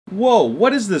Whoa,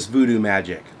 what is this voodoo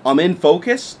magic? I'm in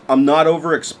focus, I'm not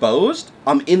overexposed,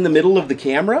 I'm in the middle of the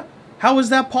camera? How is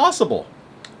that possible?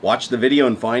 Watch the video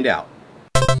and find out.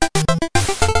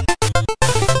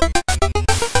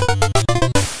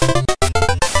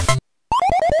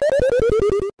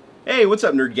 Hey, what's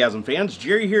up Nerdgasm fans?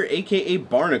 Jerry here, aka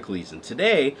Barnacles, and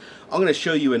today I'm going to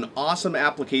show you an awesome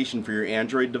application for your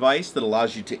Android device that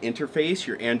allows you to interface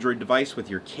your Android device with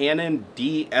your Canon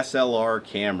DSLR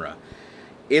camera.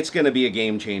 It's going to be a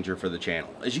game changer for the channel.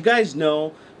 As you guys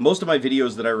know, most of my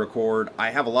videos that I record,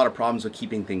 I have a lot of problems with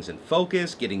keeping things in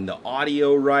focus, getting the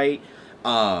audio right,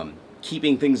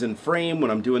 keeping things in frame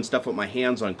when I'm doing stuff with my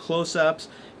hands on close-ups,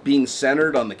 being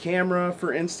centered on the camera,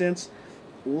 for instance.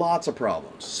 Lots of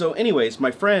problems. So anyways,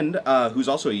 my friend, who's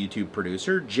also a YouTube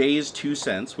producer, Jay's 2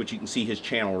 Cents, which you can see his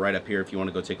channel right up here if you want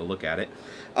to go take a look at it.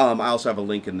 I also have a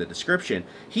link in the description.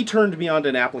 He turned me on to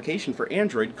an application for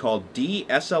Android called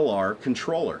DSLR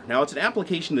Controller. Now it's an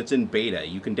application that's in beta.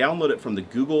 You can download it from the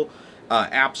Google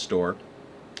App Store.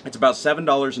 It's about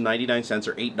 $7.99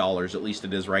 or $8, at least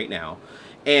it is right now.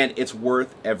 And it's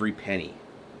worth every penny.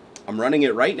 I'm running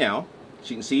it right now. So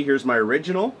you can see here's my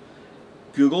original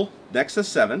Google Nexus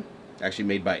 7, actually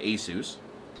made by Asus,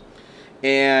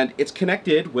 and it's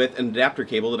connected with an adapter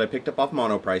cable that I picked up off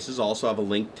Monoprices. I'll also have a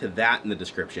link to that in the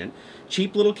description.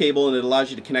 Cheap little cable, and it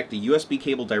allows you to connect a USB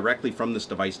cable directly from this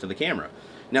device to the camera.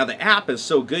 Now the app is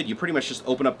so good, you pretty much just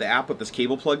open up the app with this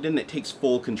cable plugged in, and it takes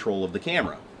full control of the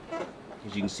camera.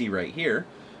 As you can see right here,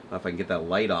 if I can get that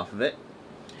light off of it.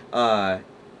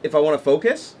 If I want to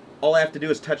focus, all I have to do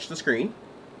is touch the screen,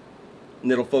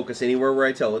 and it'll focus anywhere where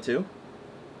I tell it to.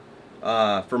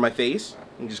 For my face,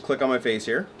 you can just click on my face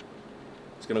here.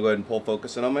 It's going to go ahead and pull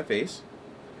focus in on my face.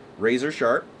 Razor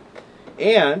sharp.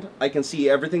 And I can see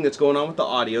everything that's going on with the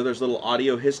audio. There's a little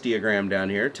audio histogram down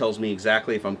here. It tells me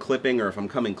exactly if I'm clipping or if I'm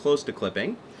coming close to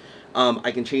clipping.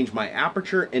 I can change my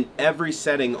aperture and every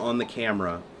setting on the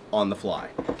camera on the fly.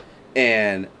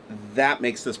 And that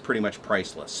makes this pretty much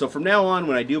priceless. So from now on,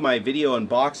 when I do my video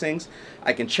unboxings,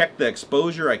 I can check the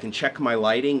exposure, I can check my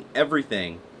lighting,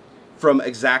 everything from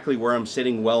exactly where I'm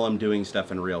sitting while I'm doing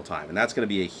stuff in real time. And that's going to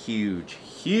be a huge,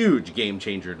 huge game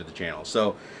changer to the channel.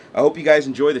 So I hope you guys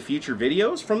enjoy the future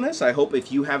videos from this. I hope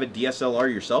if you have a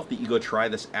DSLR yourself that you go try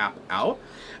this app out.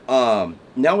 Now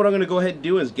what I'm going to go ahead and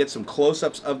do is get some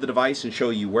close-ups of the device and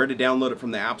show you where to download it from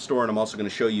the App Store. And I'm also going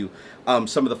to show you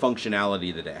some of the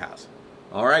functionality that it has.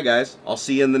 Alright guys, I'll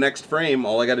see you in the next frame.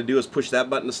 All I got to do is push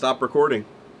that button to stop recording.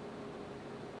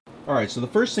 Alright, so the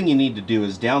first thing you need to do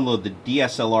is download the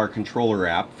DSLR controller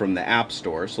app from the App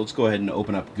Store. So let's go ahead and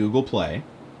open up Google Play.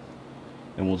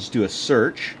 And we'll just do a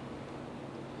search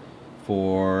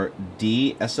for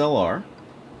DSLR.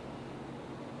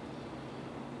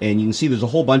 And you can see there's a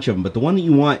whole bunch of them, but the one that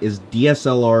you want is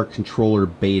DSLR Controller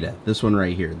Beta. This one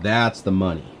right here. That's the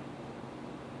money.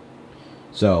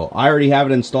 So I already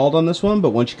have it installed on this one, but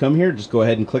once you come here, just go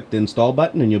ahead and click the install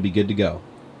button and you'll be good to go.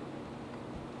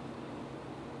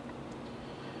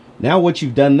 Now once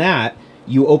you've done that,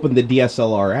 you open the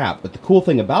DSLR app. But the cool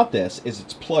thing about this is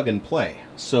it's plug and play.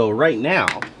 So right now,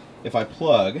 if I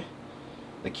plug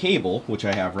the cable, which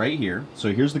I have right here,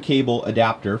 so here's the cable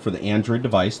adapter for the Android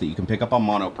device that you can pick up on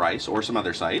Monoprice or some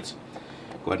other sites.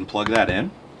 Go ahead and plug that in.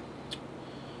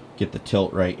 Get the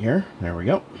tilt right here. There we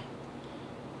go.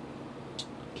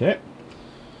 Okay.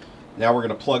 Now we're going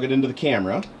to plug it into the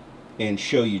camera and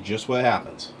show you just what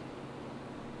happens.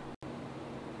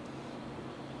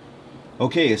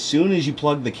 Okay, as soon as you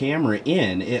plug the camera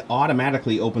in, it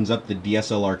automatically opens up the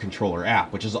DSLR controller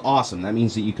app, which is awesome. That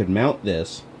means that you could mount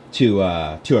this to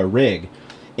a rig,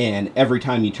 and every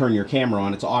time you turn your camera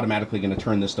on, it's automatically going to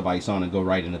turn this device on and go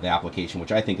right into the application,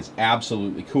 which I think is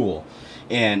absolutely cool.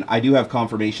 And I do have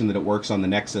confirmation that it works on the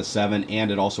Nexus 7,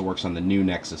 and it also works on the new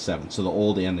Nexus 7, so the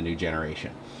old and the new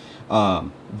generation.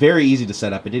 Very easy to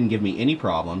set up. It didn't give me any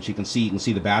problems. You can see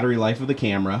the battery life of the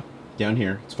camera down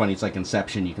here. It's funny, it's like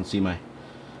Inception. You can see my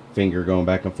finger going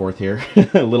back and forth here.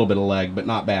 A little bit of lag, but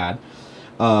not bad.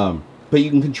 But you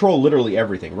can control literally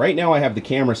everything. Right now I have the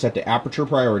camera set to aperture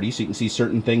priority, so you can see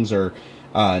certain things are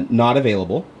not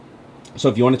available. So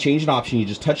if you want to change an option, you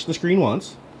just touch the screen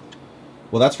once.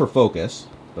 Well, that's for focus,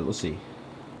 but let's see.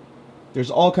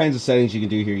 There's all kinds of settings you can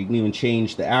do here. You can even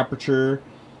change the aperture.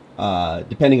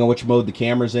 Depending on which mode the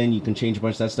camera's in, you can change a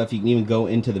bunch of that stuff. You can even go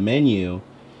into the menu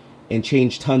and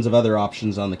change tons of other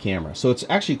options on the camera. So it's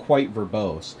actually quite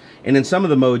verbose. And in some of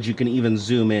the modes, you can even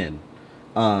zoom in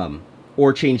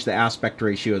or change the aspect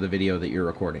ratio of the video that you're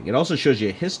recording. It also shows you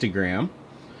a histogram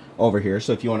over here.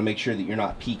 So if you want to make sure that you're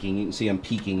not peaking, you can see I'm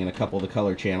peaking in a couple of the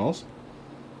color channels.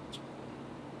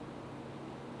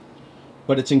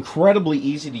 but it's incredibly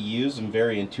easy to use and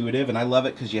very intuitive, and I love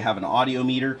it because you have an audio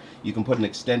meter. You can put an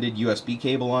extended USB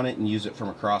cable on it and use it from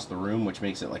across the room, which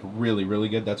makes it like really, really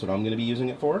good. That's what I'm going to be using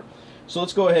it for. So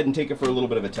let's go ahead and take it for a little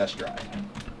bit of a test drive.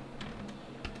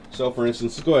 So for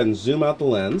instance, let's go ahead and zoom out the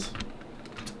lens,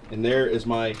 and there is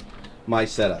my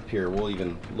setup here. We'll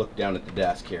even look down at the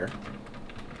desk here.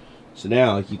 So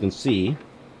now you can see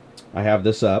I have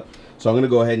this up. So I'm going to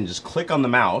go ahead and just click on the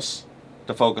mouse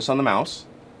to focus on the mouse.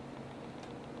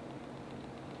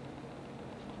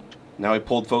 Now I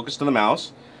pulled focus to the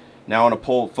mouse. Now I want to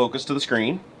pull focus to the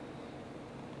screen.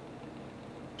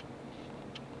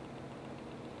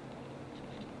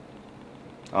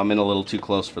 I'm in a little too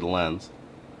close for the lens.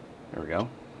 There we go.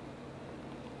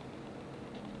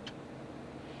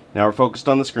 Now we're focused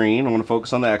on the screen. I'm going to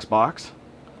focus on the Xbox.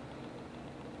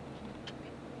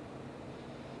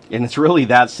 And it's really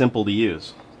that simple to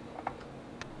use.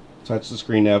 Touch the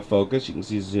screen to have focus. You can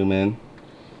see zoom in.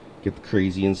 Get the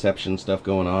crazy inception stuff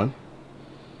going on.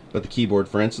 But the keyboard,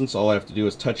 for instance, all I have to do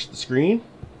is touch the screen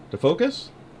to focus.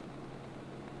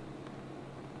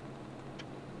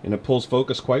 And it pulls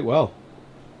focus quite well.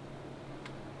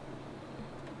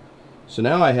 So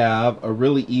now I have a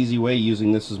really easy way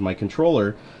using this as my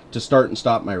controller to start and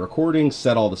stop my recording,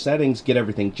 set all the settings, get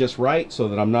everything just right so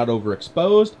that I'm not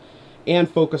overexposed, and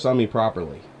focus on me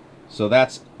properly. So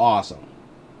that's awesome.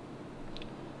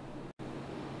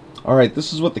 Alright,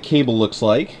 this is what the cable looks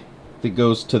like that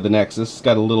goes to the Nexus. It's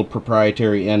got a little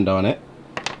proprietary end on it,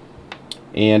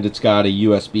 and it's got a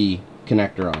USB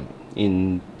connector on it.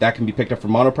 And that can be picked up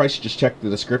from Monoprice. Just check the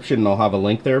description and I'll have a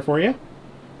link there for you.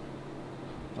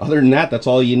 Other than that, that's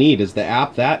all you need is the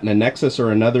app, that, and a Nexus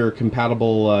or another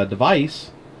compatible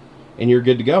device, and you're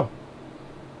good to go.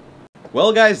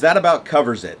 Well guys, that about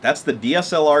covers it. That's the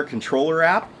DSLR controller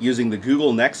app using the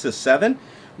Google Nexus 7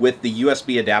 with the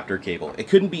USB adapter cable. It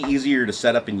couldn't be easier to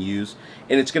set up and use,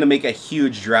 and it's going to make a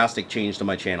huge drastic change to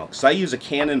my channel. Because I use a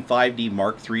Canon 5D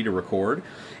Mark III to record,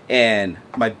 and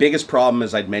my biggest problem,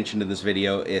 as I'd mentioned in this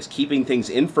video, is keeping things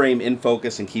in frame, in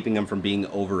focus, and keeping them from being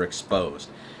overexposed.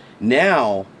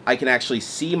 Now I can actually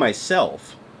see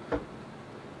myself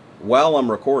while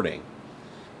I'm recording,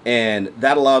 and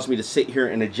that allows me to sit here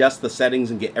and adjust the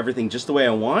settings and get everything just the way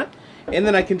I want, and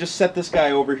then I can just set this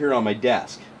guy over here on my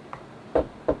desk,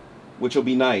 which will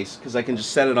be nice because I can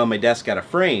just set it on my desk out of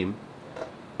frame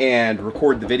and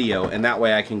record the video, and that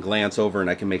way I can glance over and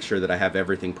I can make sure that I have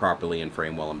everything properly in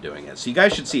frame while I'm doing it. So you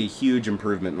guys should see a huge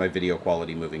improvement in my video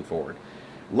quality moving forward.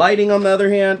 Lighting, on the other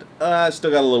hand, still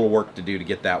got a little work to do to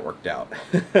get that worked out,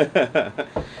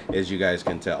 as you guys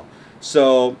can tell.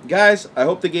 So, guys, I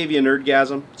hope they gave you a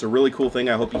nerdgasm. It's a really cool thing.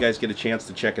 I hope you guys get a chance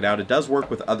to check it out. It does work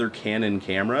with other Canon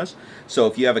cameras. So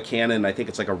if you have a Canon, I think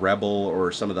it's like a Rebel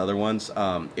or some of the other ones,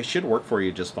 it should work for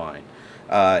you just fine.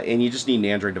 And you just need an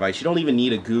Android device. You don't even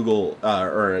need a Google,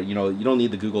 you don't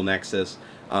need the Google Nexus.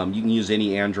 You can use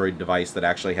any Android device that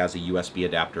actually has a USB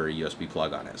adapter or a USB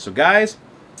plug on it. So, guys,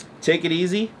 take it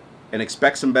easy and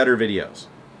expect some better videos.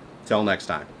 Till next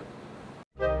time.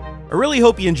 I really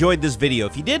hope you enjoyed this video.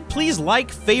 If you did, please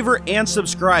like, favorite, and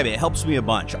subscribe. It helps me a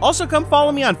bunch. Also, come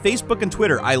follow me on Facebook and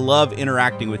Twitter. I love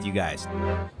interacting with you guys.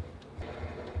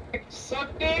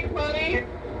 Suck dick, buddy.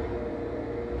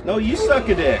 No, you suck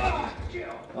a dick.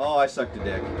 Oh, I sucked a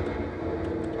dick.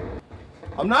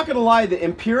 I'm not gonna lie, the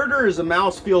Imperator as a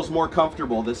mouse feels more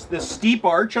comfortable. This steep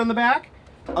arch on the back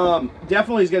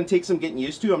definitely is gonna take some getting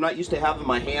used to. I'm not used to having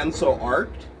my hands so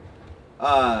arced.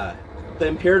 The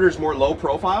Imperator is more low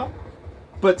profile,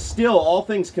 but still, all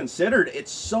things considered,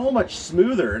 it's so much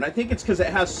smoother, and I think it's because it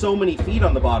has so many feet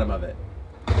on the bottom of it.